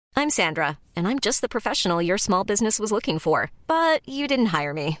I'm Sandra, and I'm just the professional your small business was looking for. But you didn't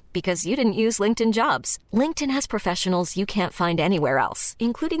hire me because you didn't use LinkedIn Jobs. LinkedIn has professionals you can't find anywhere else,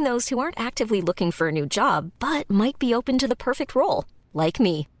 including those who aren't actively looking for a new job, but might be open to the perfect role, like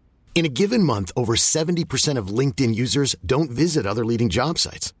me. In a given month, over 70% of LinkedIn users don't visit other leading job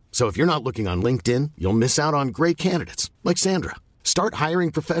sites. So if you're not looking on LinkedIn, you'll miss out on great candidates like Sandra. Start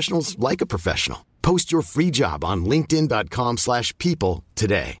hiring professionals like a professional. Post your free job on linkedin.com/people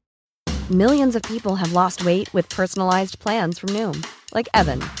today. Millions of people have lost weight with personalized plans from Noom. Like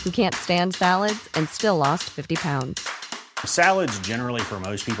Evan, who can't stand salads and still lost 50 pounds. Salads generally for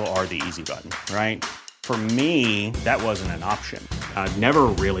most people are the easy button, right? For me, that wasn't an option. I never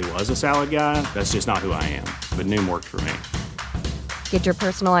really was a salad guy. That's just not who I am. But Noom worked for me. Get your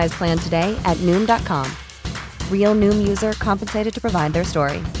personalized plan today at Noom.com. Real Noom user compensated to provide their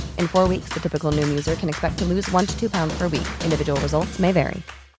story. In 4 weeks, the typical Noom user can expect to lose 1 to 2 pounds per week. Individual results may vary.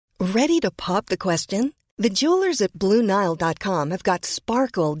 Ready to pop the question? The jewelers at BlueNile.com have got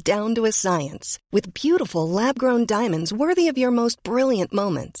sparkle down to a science with beautiful lab-grown diamonds worthy of your most brilliant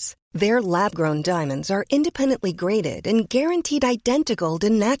moments. Their lab-grown diamonds are independently graded and guaranteed identical to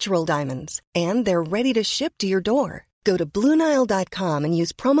natural diamonds, and they're ready to ship to your door. Go to BlueNile.com and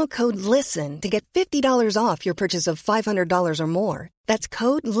use promo code LISTEN to get $50 off your purchase of $500 or more. That's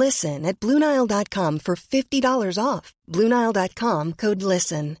code LISTEN at BlueNile.com for $50 off. BlueNile.com, code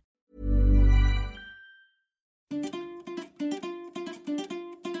LISTEN.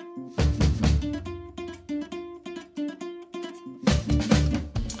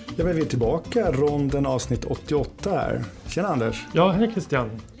 Ja, men vi är tillbaka. Ronden avsnitt 88 här. Tjena Anders. Ja, hej Christian.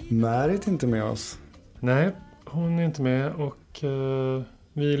 Märit är inte med oss. Nej, hon är inte med och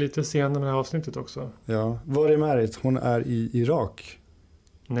vi är lite sena med det här avsnittet också. Ja, var är Märit? Hon är i Irak.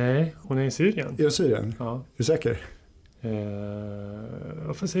 Nej, hon är i Syrien. Är det Syrien? Ja. Är du säker?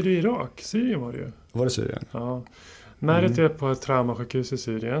 Varför säger du Irak? Syrien var det ju. Var det Syrien? Ja. Märit är på ett traumasjukhus i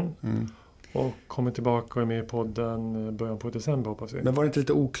Syrien. Mm. Och kommer tillbaka och är med i podden början på december, hoppas vi. Men var det inte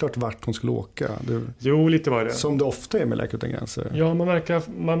lite oklart vart hon skulle åka? Jo, lite var det. Som det ofta är med Läkare utan gränser. Ja, man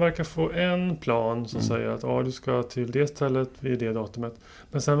verkar få en plan som säger att du ska till det stället vid det datumet.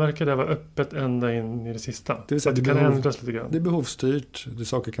 Men sen verkar det vara öppet ända in i det sista. Det vill säga att det kan ändras lite grann. Det är behovsstyrt,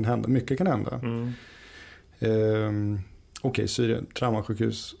 saker kan hända, mycket kan hända. Okej, Syrien,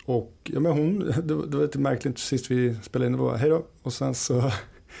 traumasjukhus. Och ja, men det var lite märkligt sist vi spelade in, det var hej då. Och sen så...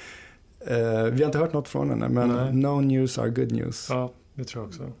 vi har inte hört något från henne, men no news are good news. Ja, det tror jag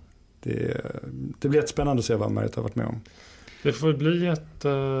också. Det blir jättespännande att se vad Märit har varit med om. Det får bli ett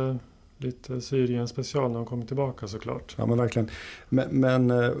lite Syrien special när hon kommer tillbaka såklart. Ja, men verkligen.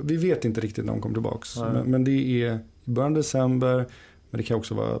 Men vi vet inte riktigt när hon kommer tillbaka. Men det är i början av december, men det kan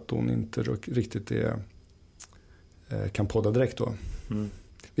också vara att hon inte riktigt kan podda direkt då.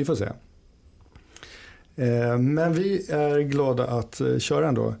 Vi får se. Men vi är glada att köra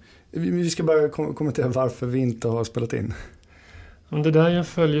ändå. Vi ska bara kommentera varför vi inte har spelat in. Men det där är en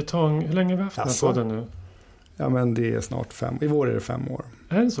följetong. Hur länge har vi haft den här podden nu? Ja, men det är snart 5. I vår är det 5 år.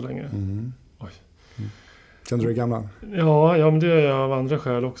 Är det så länge? Oj. Känner du dig gammal? Ja, men det gör jag av andra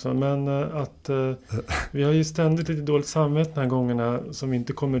skäl också. Men att vi har ju ständigt lite dåligt samvete den här gångerna som vi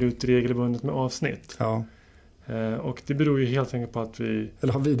inte kommer ut regelbundet med avsnitt. Ja. Och det beror ju helt enkelt på att vi...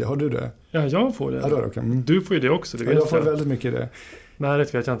 Eller har vi det? Har du det? Ja, jag får det. Ja, då, okay. Du får ju det också, det vet jag. får väldigt mycket det. Nej,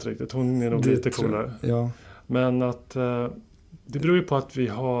 det vet jag inte riktigt. Hon är nog lite coolare. Ja. Men att det beror ju på att vi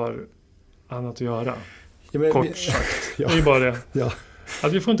har annat att göra. Ja, men, kort sagt. Ja. Det är ju bara det. Ja.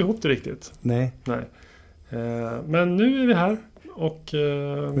 Att vi får inte ihop det riktigt. Nej. Men nu är vi här. Och,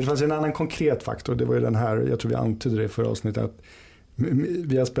 men det fanns en annan konkret faktor. Det var ju den här, jag tror vi antydde det i förra avsnittet, att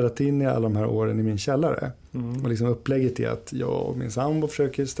vi har spelat in i alla de här åren i min källare. Och liksom upplägget är att jag och min sambo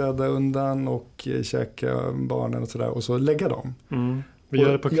försöker städa undan och käka barnen och sådär. Och så lägga dem. Vi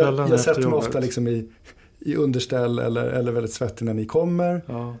gör det på kvällen. Jag sätter mig ofta liksom i underställ eller väldigt svettig när ni kommer.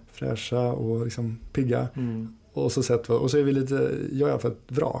 Ja. Fräscha och liksom pigga. Och så och så är vi lite, jag är för ett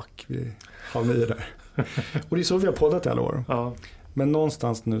vrak. Vi har 9 där. Och det är så vi har poddat i alla år. Ja. Men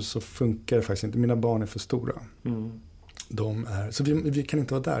någonstans nu så funkar det faktiskt inte. Mina barn är för stora. Så vi kan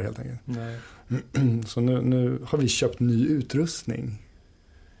inte vara där helt enkelt. Nej. Så nu har vi köpt ny utrustning.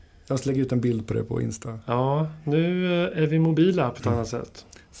 Jag ska lägga ut en bild på det på Insta. Ja, nu är vi mobila på ett annat sätt.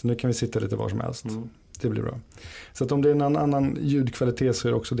 Så nu kan vi sitta lite var som helst. Det blir bra. Så att om det är en annan ljudkvalitet så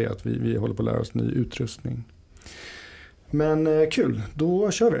är det också det att vi håller på att lära oss ny utrustning. Men kul,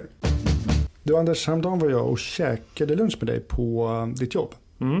 då kör vi. Du Anders, häromdagen var jag och käkade lunch med dig på ditt jobb.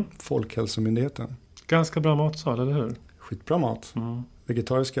 Folkhälsomyndigheten. Ganska bra matsal, eller hur? Skitbra mat.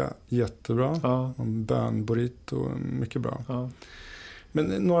 Vegetariska, jättebra. Ja. Bönburrito, mycket bra. Ja. Men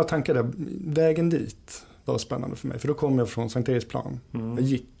några tankar där. Vägen dit var spännande för mig. För då kom jag från Sankt Eriksplan. Jag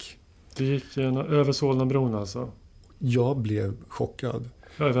gick. Du gick över Solnabron alltså? Jag blev chockad.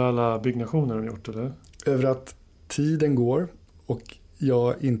 Över alla byggnationer de gjort, eller? Över att tiden går och jag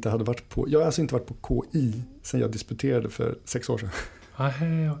har alltså inte varit på KI sedan jag disputerade för 6 år sedan.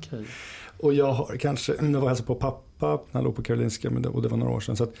 Aha, okej. Och jag har jag var alltså på pappa när jag låg på Karolinska, och det var några år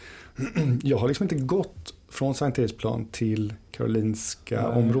sedan. Så att jag har liksom inte gått från Sankt Eriksplan till Karolinska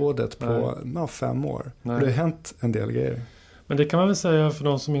området på 5 år. Det har hänt en del grejer. Men det kan man väl säga för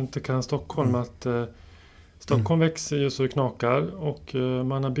de som inte kan Stockholm att Stockholm växer ju så det knakar och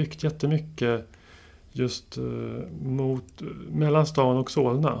man har byggt jättemycket just mellan stan och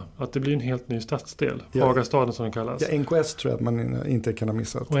Solna. Att det blir en helt ny stadsdel. Hagastaden som den kallas. Ja, NKS tror jag att man inte kan ha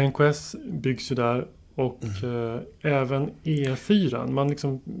missat. Och NKS byggs ju där och även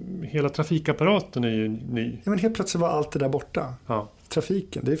E4. Hela trafikapparaten är ju ny. Ja, men helt plötsligt var allt det där borta. Ja.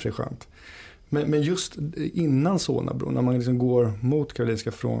 Trafiken, det är för skönt. Men just innan Solnabron, när man liksom går mot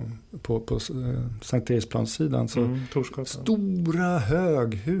Karolinska på Sankt Eriksplanssidan, så stora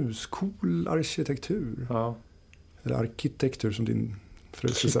höghus, cool arkitektur. Ja. Eller arkitektur som din fru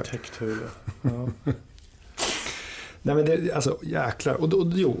skulle säga. Arkitektur, ja. Nej men det, alltså jäklar. Och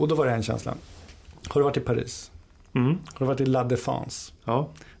då var det en känsla. Har du varit i Paris? Har du varit i La Défense? Ja.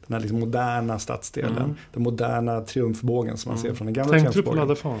 Den här liksom moderna stadsdelen. Den moderna triumfbågen som man ser från den gamla triumfbågen. Tänkte du på La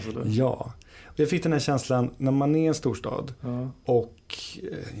Défense eller? Ja. Och jag fick den här känslan när man är i en storstad.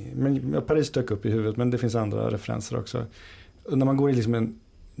 Men Paris dök upp i huvudet, men det finns andra referenser också. Och när man går i liksom en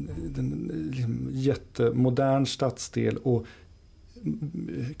jättemodern stadsdel och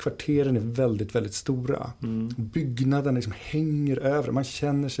kvarteren är väldigt, väldigt stora. Byggnaden liksom hänger över. Man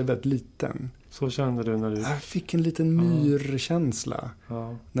känner sig väldigt liten. Så kände du när du... Jag fick en liten myrkänsla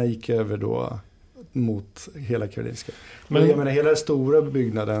när jag gick över då mot hela Karolinska. Men jag menar, hela den stora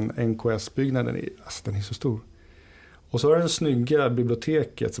byggnaden, NKS-byggnaden, den är så stor. Och så har den snygga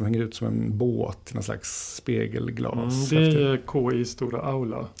biblioteket som hänger ut som en båt i någon slags spegelglas. Det är KI:s stora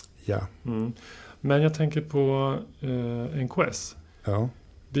aula. Ja. Men jag tänker på NKS. Ja.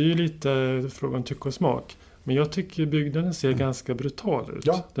 Det är ju lite frågan om tycke och smak. Men jag tycker byggnaden ser ganska brutal ut.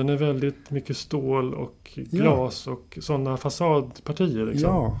 Ja. Den är väldigt mycket stål och glas och sådana fasadpartier. Liksom.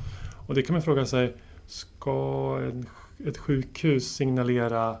 Ja. Och det kan man fråga sig, ska ett sjukhus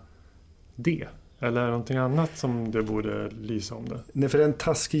signalera det? Eller någonting annat som det borde lysa om det? Nej, för en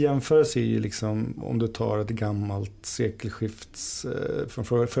taskig jämförelse är ju liksom om du tar ett gammalt sekelskifts från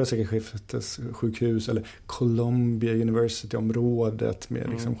förra sekelskiftets sjukhus eller Columbia University-området med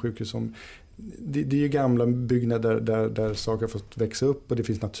liksom sjukhus som det är ju gamla byggnader där saker har fått växa upp och det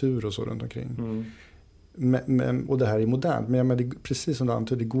finns natur och så runt omkring. Och det här är modernt. Men det, precis som du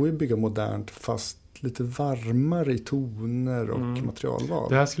antyder, det går ju att bygga modernt fast lite varmare i toner och materialval.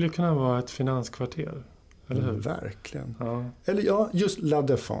 Det här skulle kunna vara ett finanskvarter, eller hur? Verkligen. Ja. Eller just La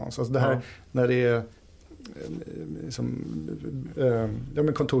Défense. Alltså det här när det är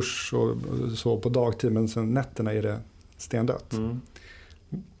men kontors och så på dagtid, men sen nätterna är det stendött.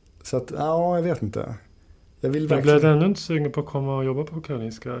 Så att, jag vet inte. Jag blev ändå inte sugen på att komma och jobba på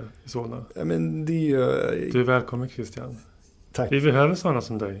Karolinska i Solna. Ja, men det är ju... Du är välkommen, Christian. Tack. Vi behöver sådana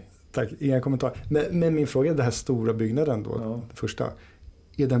som dig. Tack, inga kommentarer. Men min fråga är, den här stora byggnaden då, den första.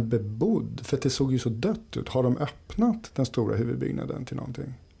 Är den bebodd? För att det såg ju så dött ut. Har de öppnat den stora huvudbyggnaden till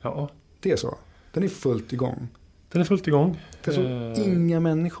någonting? Ja. Det är så? Den är fullt igång? Den är fullt igång. För så inga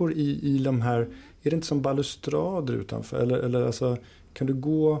människor i de här... Är det inte som balustrader utanför? Eller alltså, kan du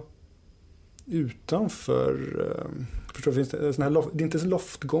gå utanför... Förstår, finns det, såna här det är inte så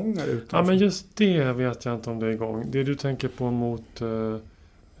loftgångar utanför? Ja, men just det vet jag inte om det är igång. Det du tänker på mot...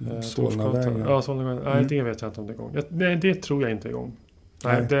 Solnavägen. Ja, Solnavägen. Nej, det vet jag inte om det är igång. Nej, det tror jag inte är igång.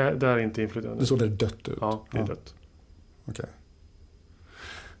 Nej, det är inte inflytande. Det såg väldigt dött ut. Ja, det är dött. Okej.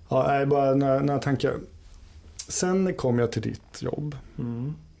 Ja, bara några tankar. Sen kom jag till ditt jobb.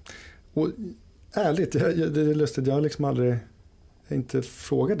 Och ärligt, det är lustigt. Jag har liksom aldrig inte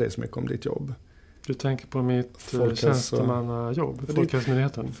frågat dig så mycket om ditt jobb. Du tänker på mitt tjänstemannajobb,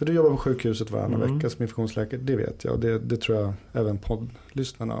 Folkhälsomyndigheten. För du jobbar på sjukhuset varannan vecka som infektionsläkare, det vet jag. Det tror jag även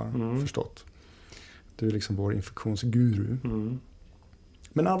poddlyssnarna har förstått. Du är liksom vår infektionsguru.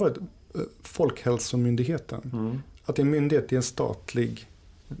 Men allvarligt, Folkhälsomyndigheten, att det är en myndighet, det är en statlig...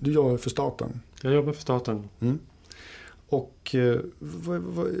 Du jobbar för staten. Jag jobbar för staten. Och vad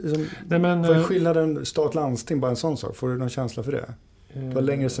är skillnaden stat-landsting, bara en sån sak? Får du någon känsla för det? Du har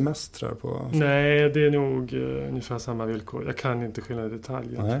längre semestrar på... Nej, det är nog ungefär samma villkor. Jag kan inte skilja i detalj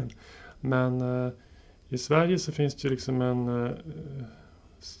egentligen. Men i Sverige så finns det ju liksom en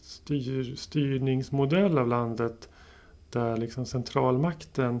styrningsmodell av landet där liksom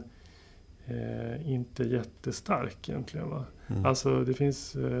centralmakten inte är jättestark egentligen. Va? Alltså det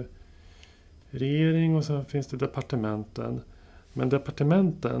finns regering och så finns det departementen. Men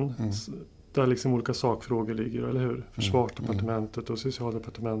departementen, där liksom olika sakfrågor ligger, eller hur? Försvarsdepartementet och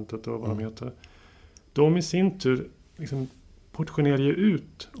socialdepartementet och vad de heter. De i sin tur liksom portionerar ju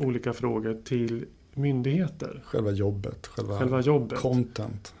ut olika frågor till myndigheter. Själva jobbet.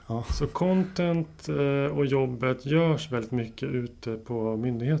 Content. Ja. Så content och jobbet görs väldigt mycket ute på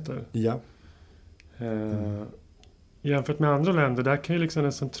myndigheter. Ja. Jämfört med andra länder, där kan ju liksom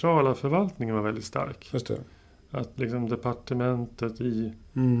den centrala förvaltningen vara väldigt stark. Just det. Att liksom departementet i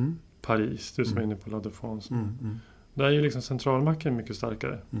Paris, du som är inne på La Défense. Där är ju liksom centralmakten mycket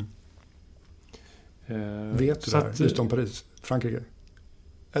starkare. Vet du det här, just om Paris, Frankrike?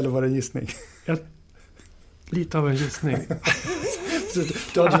 Eller var det en gissning? Lite av en gissning.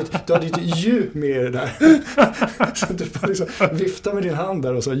 Du hade ju ett ju med det där. Så du bara liksom vifta med din hand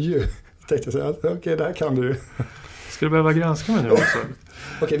där och så ju. Tänkte jag säga, okej, det här kan du. Ska du behöva granska mig nu också?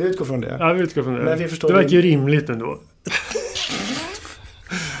 Okej, vi utgår från det. Ja, vi utgår från det. Men vi förstår det verkar ju rimligt ändå.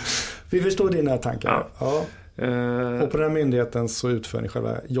 Vi förstår dina tankar. Ja. Och på den här myndigheten så utför ni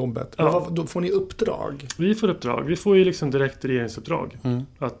själva jobbet. Ja. Då får ni uppdrag? Vi får uppdrag. Vi får ju liksom direkt regeringsuppdrag.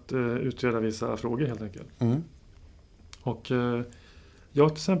 Att utreda vissa frågor helt enkelt. Och jag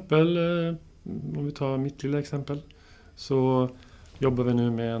till exempel, om vi tar mitt lilla exempel, så jobbar vi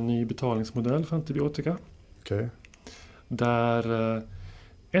nu med en ny betalningsmodell för antibiotika. Okay. Där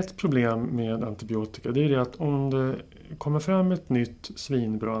ett problem med antibiotika, det är det att om det kommer fram ett nytt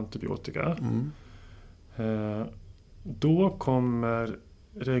svinbra antibiotika, då kommer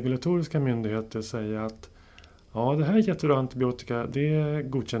regulatoriska myndigheter säga att ja, det här är jättebra antibiotika, det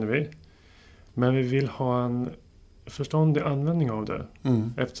godkänner vi. Men vi vill ha en förståndig användning av det.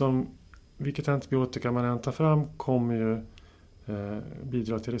 Eftersom vilket antibiotika man än tar fram kommer ju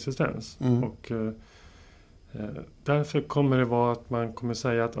bidra till resistens. Och därför kommer det vara att man kommer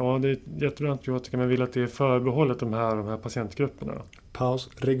säga att ja, det är jättebra antibiotika, men vill att det är förbehållet de här patientgrupperna.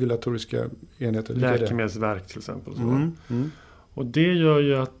 Regulatoriska enheter. Läkemedelsverk till exempel. Och det gör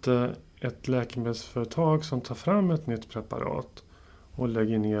ju att ett läkemedelsföretag som tar fram ett nytt preparat och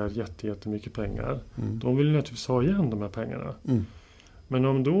lägger ner jättemycket pengar, de vill naturligtvis ha igen de här pengarna. Men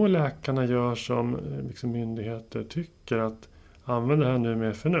om då läkarna gör som liksom myndigheter tycker att använd det här nu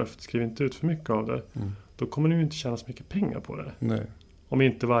med förnuft, skriv inte ut för mycket av det, då kommer ni ju inte tjäna så mycket pengar på det. Nej. Om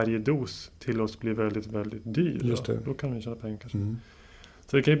inte varje dos till oss blir väldigt, väldigt dyr. Då kan vi tjäna pengar kanske.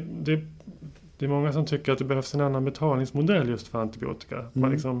 Så det är många som tycker att det behövs en annan betalningsmodell just för antibiotika.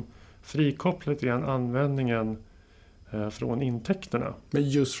 Man liksom frikopplar lite grann användningen från intäkterna. Men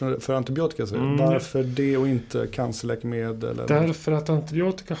just för antibiotika, så varför det och inte cancerläkemedel? Eller? Därför att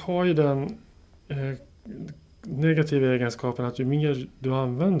antibiotika har ju den negativa egenskapen att ju mer du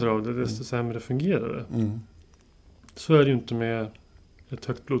använder av det, desto sämre fungerar det. Så är det ju inte med ett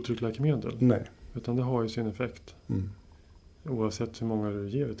högt blodtryckläkemedel. Nej. Utan det har ju sin effekt. Oavsett hur många du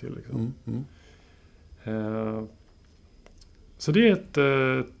ger det till. Liksom. Så det är ett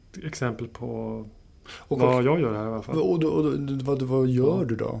exempel på vad jag gör här i alla fall. Och vad gör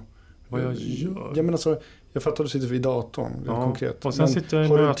du då? Vad jag gör? Jag menar så, jag fattar att du sitter vid datorn, konkret. Och sen sitter jag i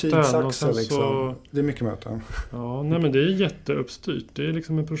möten. Och sen liksom? så... Det är mycket möten. Ja, nej, men det är jätteuppstyrt. Det är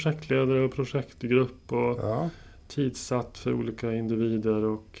liksom en projektledare och projektgrupp och tidssatt för olika individer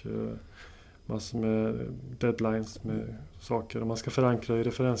och massor med deadlines med saker. Och man ska förankra i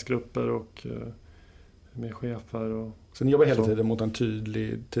referensgrupper och med chefer. Och så ni jobbar hela tiden mot en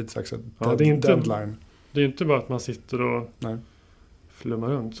tydlig tidsaxel, deadline? Det är inte bara att man sitter och flummar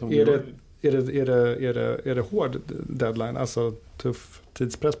runt. Som är det hård deadline? Alltså tuff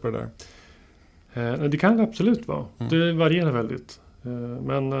tidspress på det där? Det kan det absolut vara. Det varierar väldigt.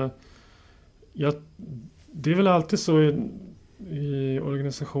 Men det är väl alltid så i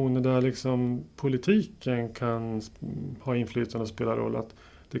organisationer där liksom politiken kan ha inflytande och spela roll, att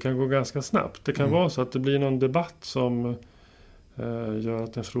det kan gå ganska snabbt. Det kan vara så att det blir någon debatt som gör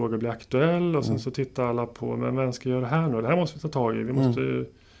att en fråga blir aktuell och sen så tittar alla på, men vem ska göra det här nu? Det här måste vi ta tag i. Vi måste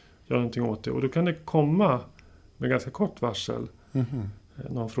göra någonting åt det. Och då kan det komma med ganska kort varsel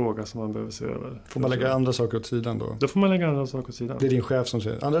någon fråga som man behöver se över. Får man lägga andra saker åt sidan då? Då får man lägga andra saker åt sidan. Det är din chef som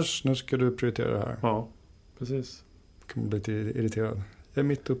säger, Anders, nu ska du prioritera det här. Ja, precis. Kan man bli lite irriterad. Jag är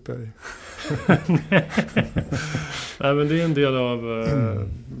mitt uppe i. Nej, men det är en del av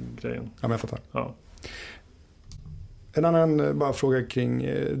grejen. Ja, men jag fattar. Ja. En annan bara fråga kring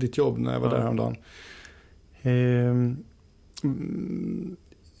ditt jobb när jag var där häromdagen.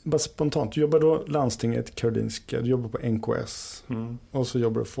 bara spontant, du jobbar då landstinget, Karolinska, du jobbar på NKS och så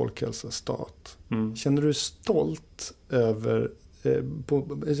jobbar du folkhälsa, stat. Känner du stolt över,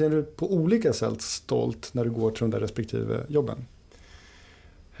 känner du på olika sätt stolt när du går till de där respektive jobben?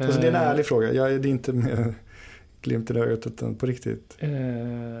 Alltså det är en ärlig fråga, det är inte med glimten i ögat utan på riktigt.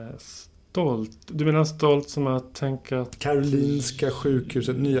 Stolt? Du menar stolt som att tänka att... Karolinska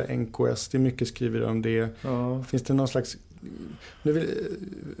sjukhuset, nya NKS, det är mycket skriver om det. Ja. Finns det någon slags...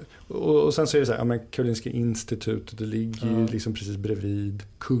 Och sen så är det så här, Karolinska institutet, det ligger ju liksom precis bredvid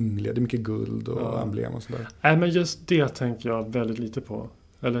Kungliga, det är mycket guld och emblem och sådär. Nej, men just det tänker jag väldigt lite på.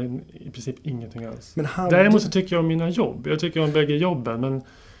 Eller i princip ingenting alls. Däremot så tycker jag om mina jobb. Jag tycker om bägge jobben, men...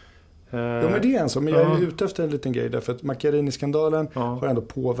 Ja, men det är en så. Men jag är ute efter en liten grej därför att Macchiarini-skandalen har ändå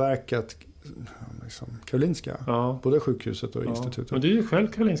påverkat liksom, Karolinska. Ja. Både sjukhuset och institutet. Och du är ju själv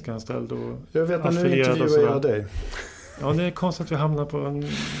Karolinska-anställd och jag vet, men nu intervjuar jag dig. Ja, det är konstigt att vi hamnar på en...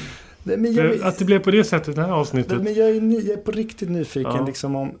 att det blev på det sättet det här avsnittet. Nej, men jag är på riktigt nyfiken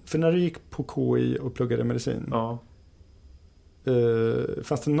liksom för när du gick på KI och pluggade medicin.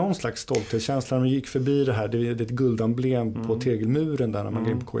 Fanns det någon slags stolthetskänsla när man gick förbi det här, det är ett guldemblem på tegelmuren där när man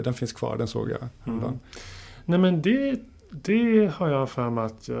går in på KI, den finns kvar, den såg jag. Nej, men det har jag för mig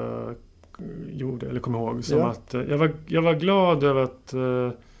att jag gjorde, eller kom ihåg som att jag var glad över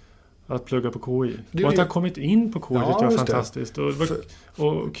att plugga på KI. Och att ha kommit in på KI tyckte jag var fantastiskt.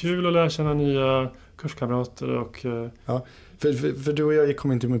 Och kul att lära känna nya kurskamrater. Och, för du och jag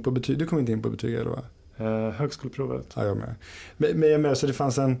kom inte in på betyg. Du kom inte in på betyg, eller vad? Högskoleprovet. Ja, jag med. Men jag med, så det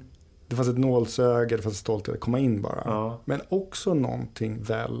fanns ett nålsöga, det fanns stolthet att komma in bara. Ja. Men också någonting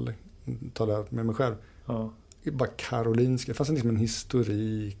talar med mig själv. Ja. Bara Karolinska. Det fanns liksom en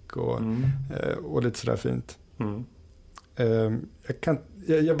historik och lite sådär fint.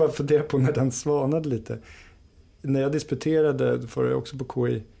 Jag bara funderar på när den svanade lite. När jag disputerade var jag också på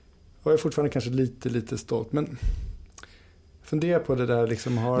KI. Och jag är fortfarande kanske lite stolt. Men fundera på det där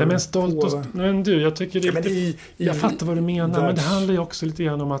liksom har... Nej, men stolt men du, jag tycker det är jag fattar vad du menar. Men det handlar ju också lite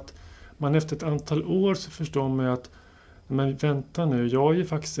grann om att man efter ett antal år så förstår man att men vänta nu, jag är ju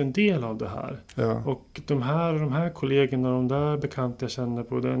faktiskt en del av det här. Ja. Och de här kollegorna, de där bekanta jag känner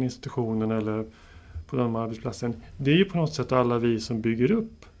på den institutionen eller på den arbetsplatsen, det är ju på något sätt alla vi som bygger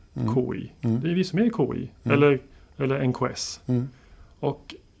upp KI. Det är vi som är KI. Eller NKS.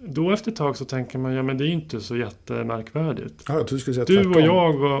 Och då efter ett tag så tänker man, men det är ju inte så jättemärkvärdigt. Ja, du och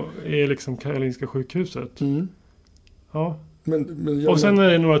jag är liksom Karolinska sjukhuset. Ja. Och sen är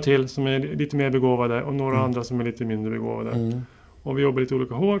det några till som är lite mer begåvade och några andra som är lite mindre begåvade. Och vi jobbar lite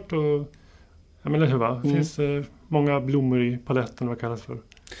olika hårt och det finns många blommor i paletten, vad kallas för.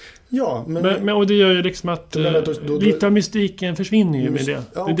 Ja, men och det gör ju liksom att lite av mystiken försvinner ju med det.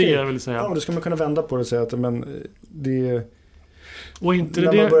 Ja, det är det jag vill säga. Ja, då ska man kunna vända på det och säga att det och inte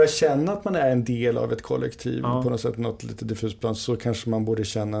när man börjar känna att man är en del av ett kollektiv på något sätt, något lite diffust plan, så kanske man borde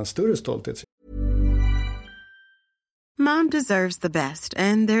känna en större stolthet. Mom deserves the best,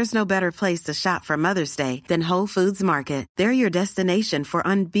 and there's no better place to shop for Mother's Day than Whole Foods Market. They're your destination for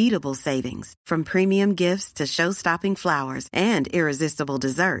unbeatable savings, from premium gifts to show-stopping flowers and irresistible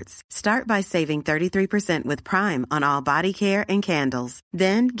desserts. Start by saving 33% with Prime on all body care and candles.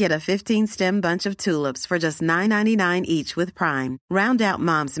 Then get a 15-stem bunch of tulips for just $9.99 each with Prime. Round out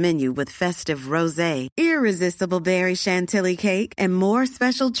Mom's menu with festive rosé, irresistible berry chantilly cake, and more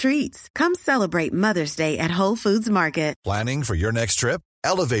special treats. Come celebrate Mother's Day at Whole Foods Market. Planning for your next trip?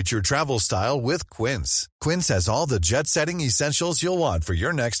 Elevate your travel style with Quince. Quince has all the jet-setting essentials you'll want for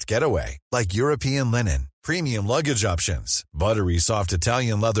your next getaway, like European linen, premium luggage options, buttery soft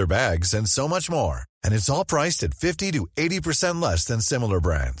Italian leather bags, and so much more. And it's all priced at 50 to 80% less than similar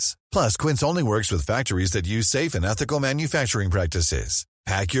brands. Plus, Quince only works with factories that use safe and ethical manufacturing practices.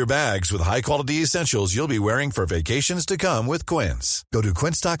 Pack your bags with high-quality essentials you'll be wearing for vacations to come with Quince. Go to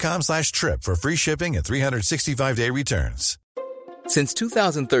quince.com/trip for free shipping and 365-day returns. Since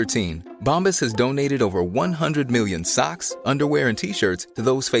 2013, Bombas has donated over 100 million socks, underwear, and T-shirts to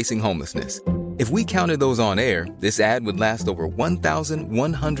those facing homelessness. If we counted those on air, this ad would last over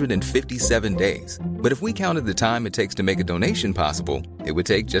 1,157 days. But if we counted the time it takes to make a donation possible, it would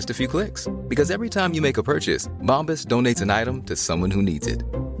take just a few clicks. Because every time you make a purchase, Bombas donates an item to someone who needs it.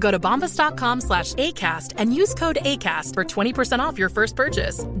 Go to bombas.com/ACAST and use code ACAST for 20% off your first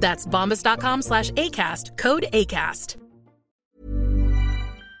purchase. That's bombas.com/ACAST, code ACAST.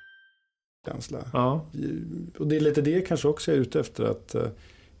 Ja. Och det är lite det kanske också jag är ute efter, att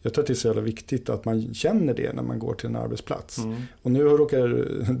jag tror att det är så jävla viktigt att man känner det när man går till en arbetsplats. Och nu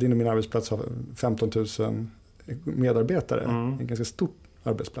råkar din och min arbetsplats ha 15 000 medarbetare. En ganska stor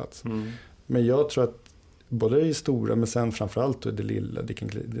arbetsplats. Men jag tror att både i stora, men sen framförallt det lilla,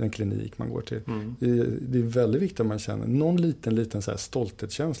 den klinik man går till. Det är väldigt viktigt att man känner någon liten så här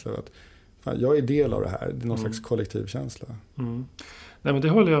stolthetskänsla att fan, jag är del av det här. Det är någon slags kollektivkänsla. Nej, men det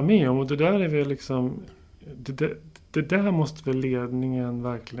håller jag med om, och det där är väl liksom det där måste väl ledningen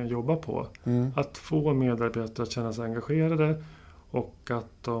verkligen jobba på. Att få medarbetare att känna sig engagerade och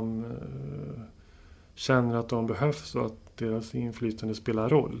att de känner att de behövs och att deras inflytande spelar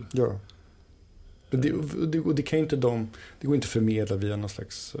roll. Ja. Det kan ju inte det går inte att förmedla via någon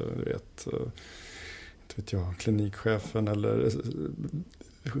slags, inte vet jag, klinikchefen eller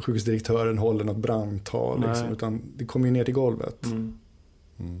sjukhusdirektören håller något brandtal liksom, utan det kommer ju ner till golvet.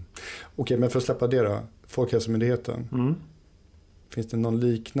 Okej, men för att släppa det då, Folkhälsomyndigheten. Finns det någon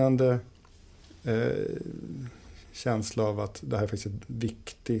liknande känsla av att det här är faktiskt ett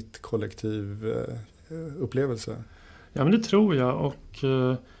viktigt kollektiv upplevelse? Ja, men det tror jag, och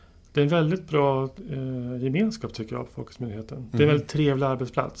det är en väldigt bra gemenskap tycker jag på Folkhälsomyndigheten. Det är en väldigt trevlig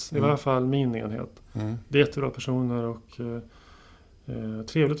arbetsplats, i alla fall min enhet. Det är jättebra personer och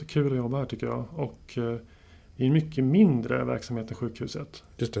trevligt och kul att jobba här tycker jag, och det är en mycket mindre verksamhet än sjukhuset.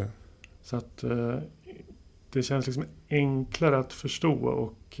 Just det. Så att det känns liksom enklare att förstå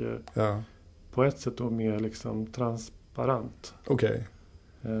och på ett sätt då mer liksom transparent. Okej.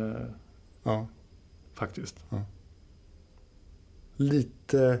 Faktiskt. Ja.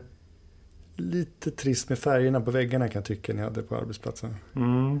 Lite trist med färgerna på väggarna kan jag tycka ni hade på arbetsplatsen.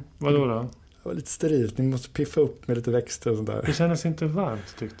 Vadå då? Det var lite sterilt. Ni måste piffa upp med lite växter och sånt där. Det kändes inte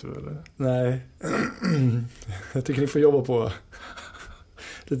varmt tyckte du eller? Nej. Jag tycker ni får jobba på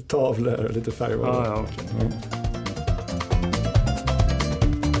lite tavlor och lite färg. Okay.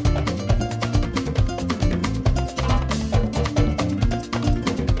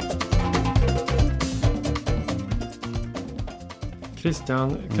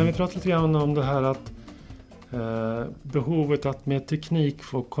 Christian, kan vi prata lite grann om det här att behovet att med teknik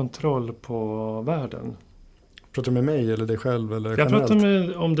få kontroll på världen? Pratar du med mig eller dig själv? Eller jag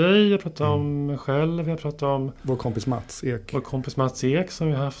pratar om dig, jag pratar om mig själv, jag pratar om vår kompis Mats Ek. Vår kompis Mats Ek som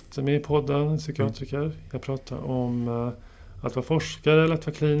vi har haft med i podden, psykiatriker. Jag pratar om att vara forskare eller att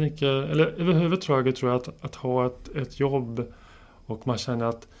vara kliniker. Eller överhuvudtaget tror jag att ha ett jobb och man känner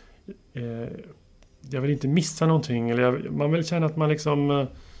att jag vill inte missa någonting. Eller man vill känna att man liksom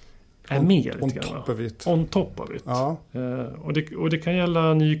är mer. On top of it. Ja. Och det kan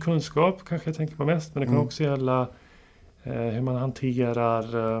gälla ny kunskap, kanske jag tänker på mest. Men det kan också gälla hur man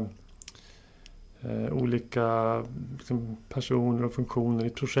hanterar olika liksom, personer och funktioner i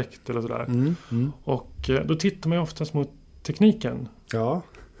projekt eller sådär. Och då tittar man ju oftast mot tekniken. Ja.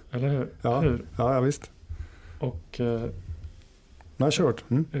 Eller hur? Ja, visst. Och Nej, kört.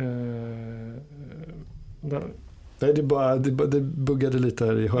 Nej, det buggade lite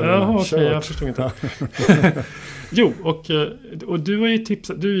här i hörnen. Jaha, okej, jag förstår inte. Jo, och du har ju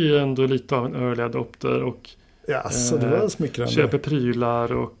tipsat, du är ju ändå lite av en early adopter och så det var smickrande. Köper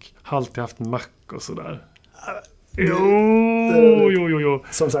prylar och har alltid haft en Mac och sådär. Jo.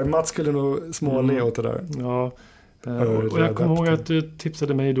 Som sagt, Mats skulle nog småle åt det där. Ja, och jag kommer ihåg att du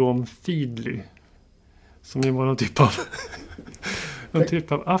tipsade mig då om Feedly. Som ju var någon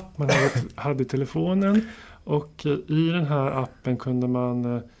typ av app man hade i telefonen. Och i den här appen kunde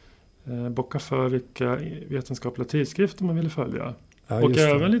man bocka för vilka vetenskapliga tidskrifter man ville följa. Ja, och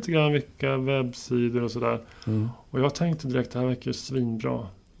även lite grann vilka webbsidor och sådär. Och jag tänkte direkt att det här verkar ju svinbra.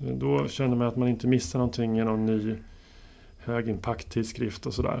 Då känner man att man inte missar någonting i någon ny högimpact-tidskrift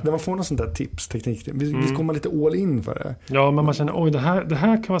och sådär. När man får något sånt där tips, teknik, visst går man lite all in för det. Ja, men man känner, det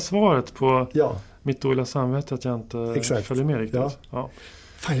här kan vara svaret på mitt dåliga samvete att jag inte följer med riktigt. Ja.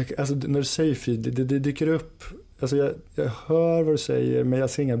 Fan, alltså, när du säger feed, det dyker upp. Alltså jag hör vad du säger, men jag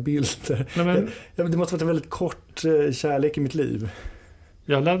ser inga bilder. Det måste vara en väldigt kort kärlek i mitt liv.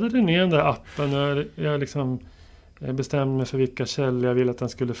 Jag laddade ner den där appen när jag liksom bestämde mig för vilka källor jag ville att den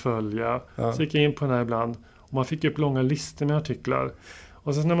skulle följa. Ja. Så gick jag in på den här ibland. Och man fick upp långa listor med artiklar.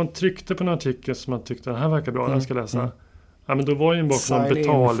 Och sen när man tryckte på en artikel som man tyckte den här verkar bra, den ska läsa. Ja, men då var ju bakom en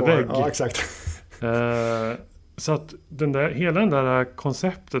betalvägg. Ja, exakt. Så att hela den där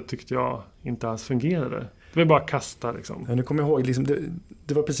konceptet tyckte jag inte alls fungerade. Det var bara att kasta liksom. Ja, nu kommer jag ihåg, liksom,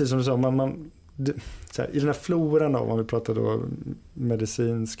 det var precis som du sa. Så här, i den här floran av, om vi pratar då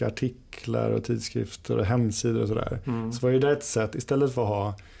medicinska artiklar och tidskrifter och hemsidor och sådär. Så var ju det ett sätt, istället för att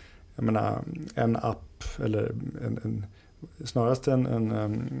ha en app eller snarast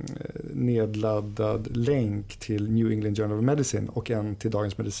en nedladdad länk till New England Journal of Medicine och en till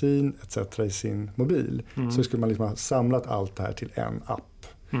Dagens Medicin etc. i sin mobil. Så skulle man liksom ha samlat allt det här till en app.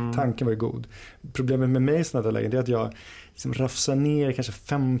 Tanken var ju god. Problemet med mig i sådana där lägen är att jag liksom rafsar ner kanske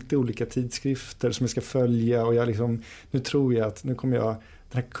 50 olika tidskrifter som jag ska följa och jag liksom, nu tror jag att den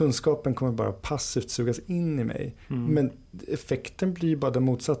här kunskapen kommer bara passivt sugas in i mig. Men effekten blir ju bara den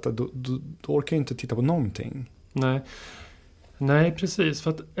motsatta. Då orkar jag inte titta på någonting. Nej, precis.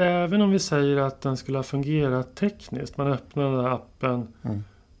 För att även om vi säger att den skulle ha fungerat tekniskt. Man öppnade den där appen,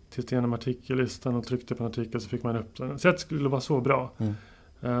 tittade igenom artikellistan och tryckte på en artikel så fick man upp den. Så det skulle vara så bra.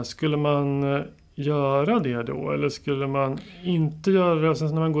 Skulle man göra det då? Eller skulle man inte göra det? Och sen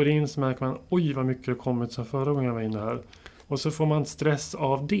när man går in så märker man, oj vad mycket det kommit sen förra gången jag var inne här. Och så får man stress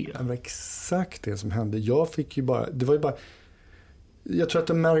av det. Det var exakt det som hände. Jag fick ju bara, det var ju bara, jag tror att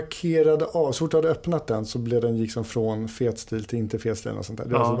den markerade av, så fort jag hade öppnat den så blev den liksom från fetstil till inte fetstil och sånt där.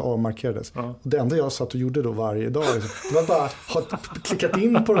 Det var alltså avmarkerades. Och det enda jag satt och gjorde då varje dag liksom, det var bara ha klickat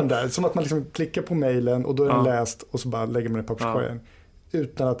in på den där, som att man liksom klickar på mejlen och då är den läst och så bara lägger man den i papperskorgen.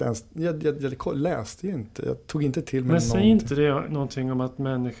 Utan att ens, jag läste ju inte, jag tog inte till mig någonting. Men säger inte det någonting om att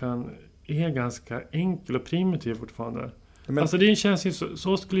människan är ganska enkel och primitiv fortfarande? Alltså det känns ju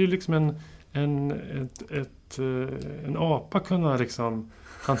så skulle ju liksom en apa kunna liksom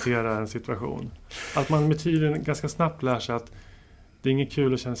hantera en situation. Att man med tiden ganska snabbt lär sig att det är inget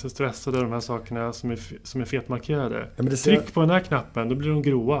kul att känna sig stressad av de här sakerna som är fetmarkerade. Tryck på den här knappen, då blir de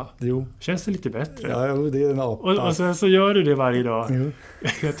gråa. Känns det lite bättre? Ja, det är en apa. Och sen så gör du det varje dag.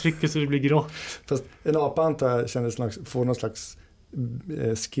 Jag trycker så det blir grått. Fast en apa antar jag får någon slags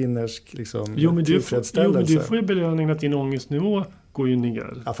Skinnersk liksom, tillfredsställelse. Jo, men du får ju belöningen att din ångestnivå går ju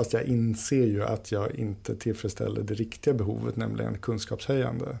ner. Ja, fast jag inser ju att jag inte tillfredsställer det riktiga behovet, nämligen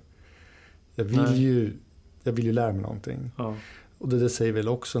kunskapshöjande. Jag vill ju lära mig någonting. Och det säger väl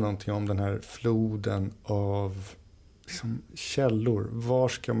också någonting om den här floden av liksom, källor. Var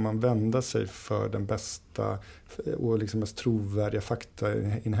ska man vända sig för den bästa och liksom mest trovärdiga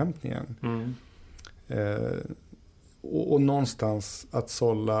faktainhämtningen? Och någonstans att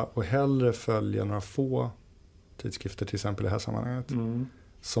sålla och hellre följa några få tidskrifter, till exempel i det här sammanhanget,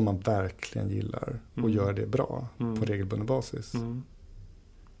 som man verkligen gillar och gör det bra på regelbunden basis.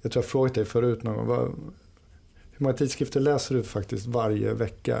 Jag tror jag frågat dig förut någon gång, hur många tidskrifter läser du faktiskt varje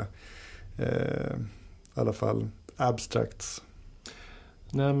vecka? I alla fall abstracts.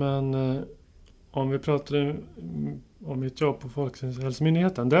 Nej, men om vi pratar om mitt jobb på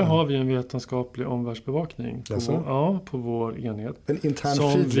Folkhälsomyndigheten, där har vi en vetenskaplig omvärldsbevakning på vår enhet. En intern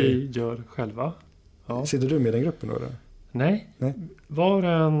som feedly. Vi gör själva. Sitter du med i den gruppen då? Nej. Var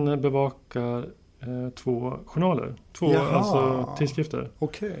en bevakar 2 journaler. 2 alltså tidskrifter.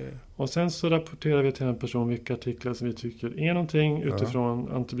 Och sen så rapporterar vi till en person vilka artiklar som vi tycker är någonting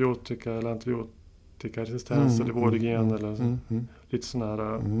utifrån antibiotika eller antibiotikaresistens eller vårdhygien eller lite sådana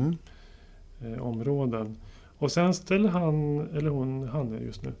här områden. Och sen ställer han eller han är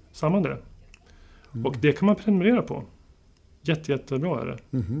just nu samman det. Och det kan man prenumerera på. Jättebra är det.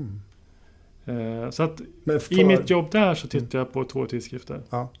 Så att i mitt jobb där så tittar jag på 2 tidskrifter.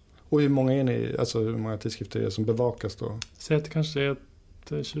 Och hur många är ni, alltså hur många tidskrifter är det som bevakas då? Säg att det kanske är ett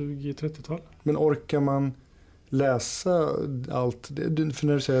 20-30-tal. Men orkar man läsa allt? För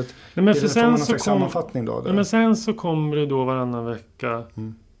när du säger att får man någon slags sammanfattning då? Men sen så kommer det då varannan vecka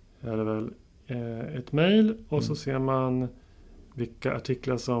är det väl ett mejl och så ser man vilka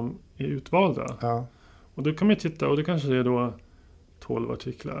artiklar som är utvalda. Och då kan man titta och det kanske är då 12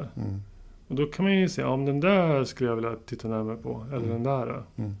 artiklar. Och då kan man ju se om den där skulle jag vilja titta närmare på eller den där.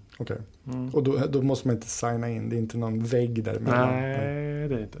 Okej. Och då måste man inte signa in, det är inte någon vägg där mellan. Nej,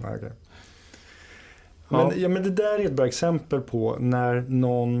 det är inte. Men det där är ett bra exempel på när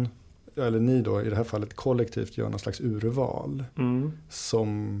någon, eller ni då i det här fallet kollektivt, gör någon slags urval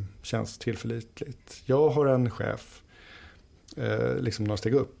som känns tillförlitligt. Jag har en chef liksom några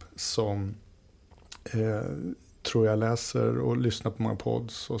steg upp som tror jag läser och lyssnar på många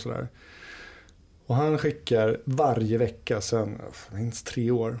pods och sådär. Och han skickar varje vecka sedan minst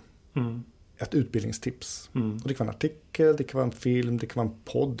 3 år ett utbildningstips. Och det kan vara en artikel, det kan vara en film, det kan vara en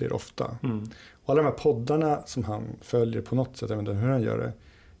podd ofta. Och alla de här poddarna som han följer på något sätt, jag vet inte hur han gör det,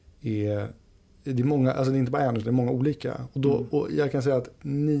 det är många, alltså det är inte bara en, det är många olika. Och jag kan säga att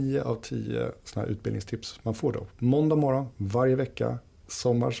 9 av 10 sådana här utbildningstips man får då måndag morgon, varje vecka,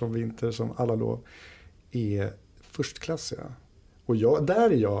 sommar som vinter, som alla lov, är förstklassiga. Och där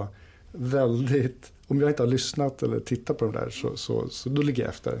är jag väldigt, om jag inte har lyssnat eller tittat på dem där så då ligger jag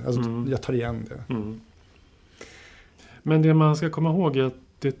efter. Alltså jag tar igen det. Men det man ska komma ihåg är att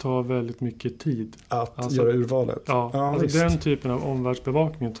det tar väldigt mycket tid. Att göra urvalet. Alltså den typen av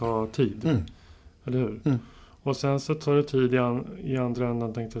omvärldsbevakning tar tid. Eller hur? Och sen så tar det tid i andra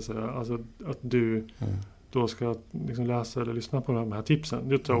änden, tänkte jag säga. Alltså att du då ska liksom läsa eller lyssna på de här tipsen.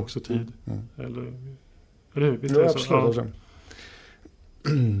 Det tar också tid. Eller hur? Visst är det så? Absolut.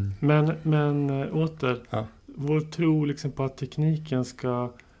 Men åter, vår tro liksom på att tekniken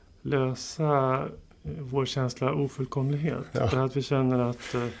ska lösa vår känsla av ofullkomlighet. För att vi känner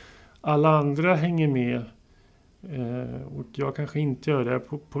att alla andra hänger med och jag kanske inte gör det.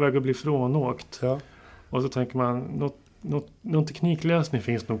 På väg att bli frånåkt. Ja. Och så tänker man, någon tekniklösning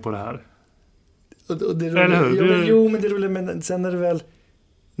finns nog på det här. Och det eller hur? Men det är roligt, men sen när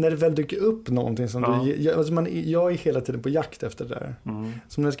det väl dyker upp någonting som jag är hela tiden på jakt efter det där.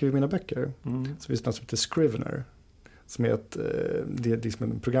 Som när jag skriver mina böcker så finns det något som heter Scrivener, som är det är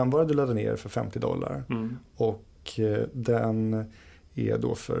liksom en programvara du laddar ner för $50 och den är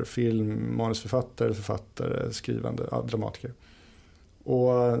då för film, manusförfattare, skrivande, dramatiker.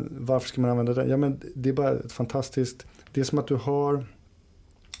 Och varför ska man använda det? Ja, men det är bara ett fantastiskt, det är som att du har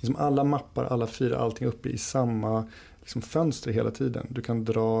liksom alla mappar, alla 4, allting uppe i samma liksom fönster hela tiden. Du kan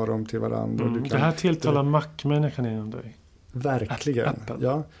dra dem till varandra. Du kan, det här tilltalar Mac-människan inom dig. Verkligen. Apple.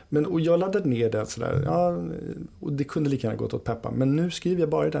 Ja. Och jag laddade ner det sådär. Ja, och det kunde lika gärna gått åt peppa. Men nu skriver jag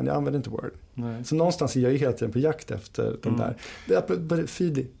bara i den. Jag använder inte Word. Nej. Så någonstans är jag ju hela tiden på jakt efter den där.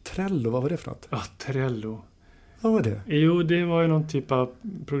 Fidi, Trello, vad var det för något? Ja, Trello. Vad var det? Jo, det var ju någon typ av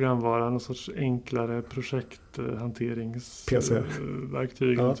programvara. Någon sorts enklare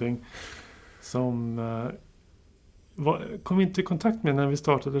projekthanteringsverktyg. Någonting. Som kom vi inte i kontakt med när vi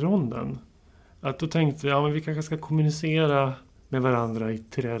startade ronden. Att då tänkte vi, men vi kanske ska kommunicera med varandra i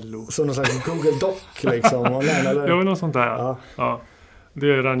Trello. Som någon slags Google Doc liksom. Eller? Ja, något sånt där. Ja.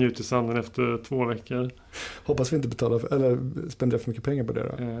 Det rann ut i sanden efter 2 veckor. Hoppas vi inte betalar eller spenderar för mycket pengar på det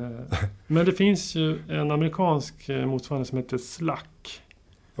då. Men det finns ju en amerikansk motsvarande som heter Slack.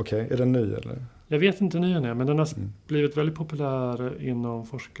 Okej, är den ny eller? Jag vet inte ny den är, men den har blivit väldigt populär inom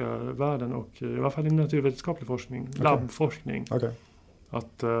forskarvärlden och i alla fall i naturvetenskaplig forskning, labbforskning.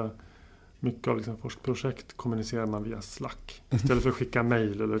 Att mycket av liksom forskningsprojekt kommunicerar man via Slack istället för att skicka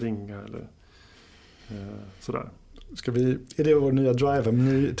mejl eller ringa eller sådär. Är det vår nya driver,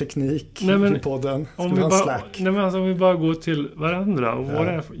 ny teknik i podden? Om vi bara går till varandra och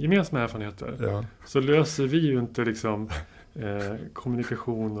våra gemensamma erfarenheter så löser vi ju inte liksom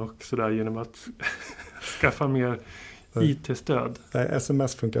kommunikation och sådär genom att skaffa mer IT-stöd. Nej,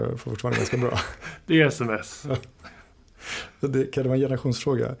 sms funkar fortfarande ganska bra. Det är sms. Det kan vara en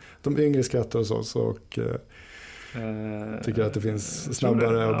generationsfråga. De yngre skrattar hos oss och tycker att det finns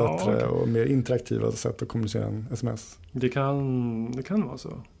snabbare och bättre och mer interaktiva sätt att kommunicera än sms. Det kan vara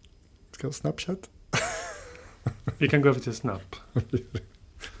så. Ska ha Snapchat? Vi kan gå över till Snap.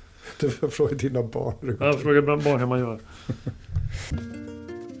 Du får fråga dina barn. Ja, fråga barn hur man gör.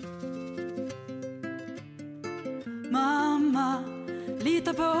 Mamma,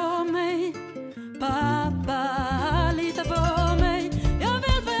 lita på mig. Pappa, lita på mig. Jag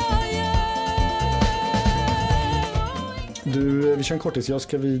vet vad jag gör. Vi kör en kortis. Jag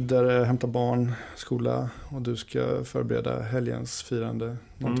ska vidare hämta barn, skola och du ska förbereda helgens firande.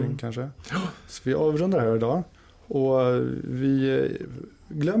 Någonting kanske. Så vi avrundar här idag. Och vi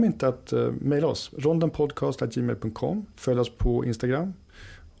glöm inte att mejla oss. rondenpodcast@gmail.com. Följ oss på Instagram.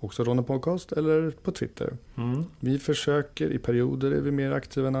 Också rondenpodcast eller på Twitter. Vi försöker, i perioder är vi mer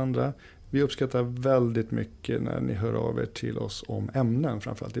aktiva än andra. Vi uppskattar väldigt mycket när ni hör av er till oss om ämnen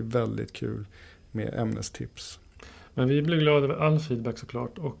framförallt. Det är väldigt kul med ämnestips. Men vi blir glada över all feedback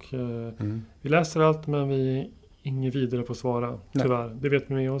såklart. Och vi läser allt men vi är ingen vidare på att svara. Tyvärr. Det vet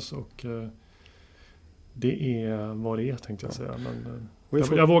ni med oss och det är vad det är tänkte jag säga. Men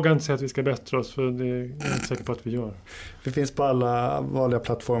jag vågar inte säga att vi ska bättra oss för det är jag inte säker på att vi gör. Vi finns på alla vanliga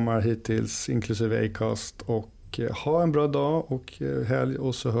plattformar hittills inklusive Acast och ha en bra dag och helg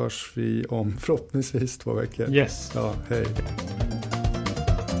och så hörs vi om förhoppningsvis 2 veckor. Yes. Ja, hej.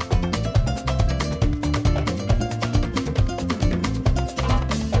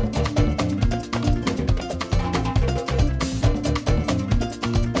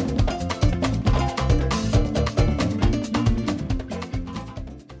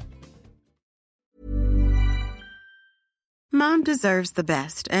 Mom deserves the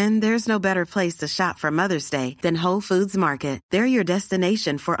best, and there's no better place to shop for Mother's Day than Whole Foods Market. They're your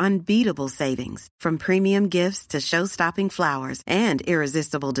destination for unbeatable savings, from premium gifts to show-stopping flowers and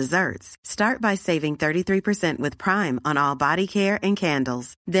irresistible desserts. Start by saving 33% with Prime on all body care and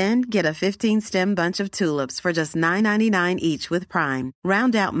candles. Then get a 15-stem bunch of tulips for just $9.99 each with Prime.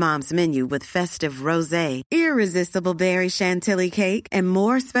 Round out Mom's menu with festive rosé, irresistible berry chantilly cake, and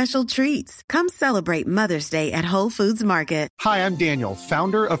more special treats. Come celebrate Mother's Day at Whole Foods Market. Hi, I'm Daniel,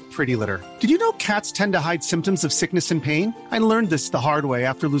 founder of Pretty Litter. Did you know cats tend to hide symptoms of sickness and pain? I learned this the hard way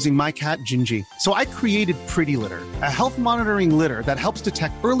after losing my cat, Gingy. So I created Pretty Litter, a health monitoring litter that helps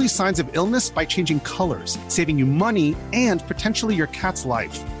detect early signs of illness by changing colors, saving you money and potentially your cat's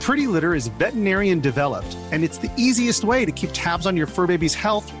life. Pretty Litter is veterinarian developed, and it's the easiest way to keep tabs on your fur baby's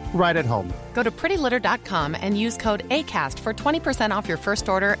health right at home. Go to prettylitter.com and use code ACAST for 20% off your first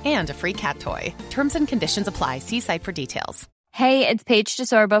order and a free cat toy. Terms and conditions apply. See site for details. Hey, it's Paige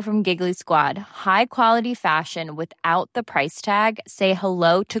DeSorbo from Giggly Squad. High quality fashion without the price tag. Say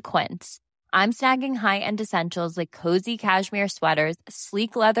hello to Quince. I'm snagging high-end essentials like cozy cashmere sweaters,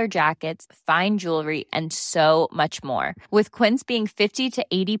 sleek leather jackets, fine jewelry, and so much more. With Quince being 50 to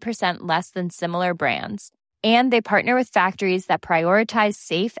 80% less than similar brands. And they partner with factories that prioritize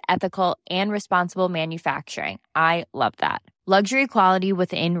safe, ethical, and responsible manufacturing. I love that. Luxury quality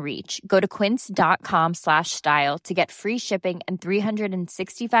within reach. Go to quince.com/style to get free shipping and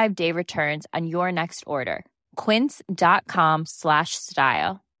 365-day returns on your next order.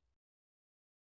 Quince.com/style.